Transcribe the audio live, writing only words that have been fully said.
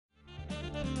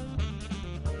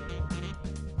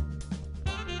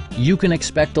You can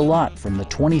expect a lot from the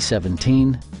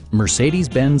 2017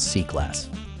 Mercedes-Benz C-Class.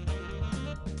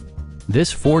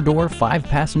 This four-door,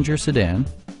 five-passenger sedan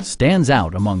stands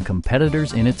out among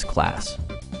competitors in its class.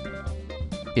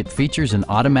 It features an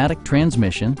automatic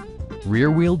transmission,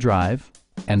 rear-wheel drive,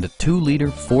 and a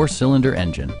 2-liter four-cylinder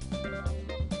engine.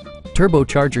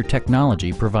 Turbocharger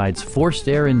technology provides forced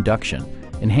air induction,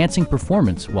 enhancing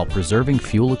performance while preserving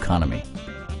fuel economy.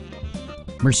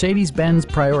 Mercedes-Benz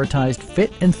prioritized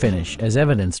fit and finish as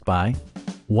evidenced by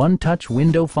one-touch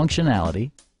window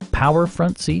functionality, power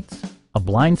front seats, a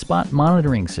blind spot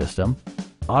monitoring system,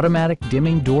 automatic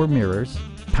dimming door mirrors,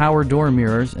 power door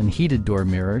mirrors and heated door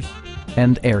mirrors,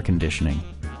 and air conditioning.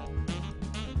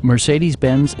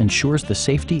 Mercedes-Benz ensures the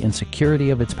safety and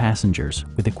security of its passengers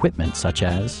with equipment such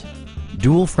as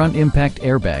dual front impact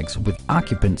airbags with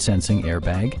occupant sensing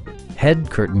airbag, head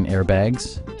curtain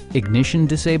airbags, ignition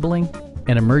disabling,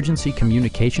 an emergency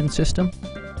communication system,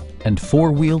 and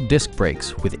four-wheel disc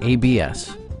brakes with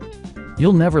ABS.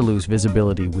 You'll never lose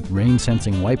visibility with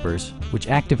rain-sensing wipers, which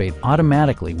activate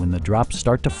automatically when the drops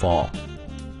start to fall.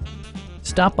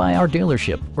 Stop by our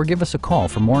dealership or give us a call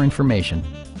for more information.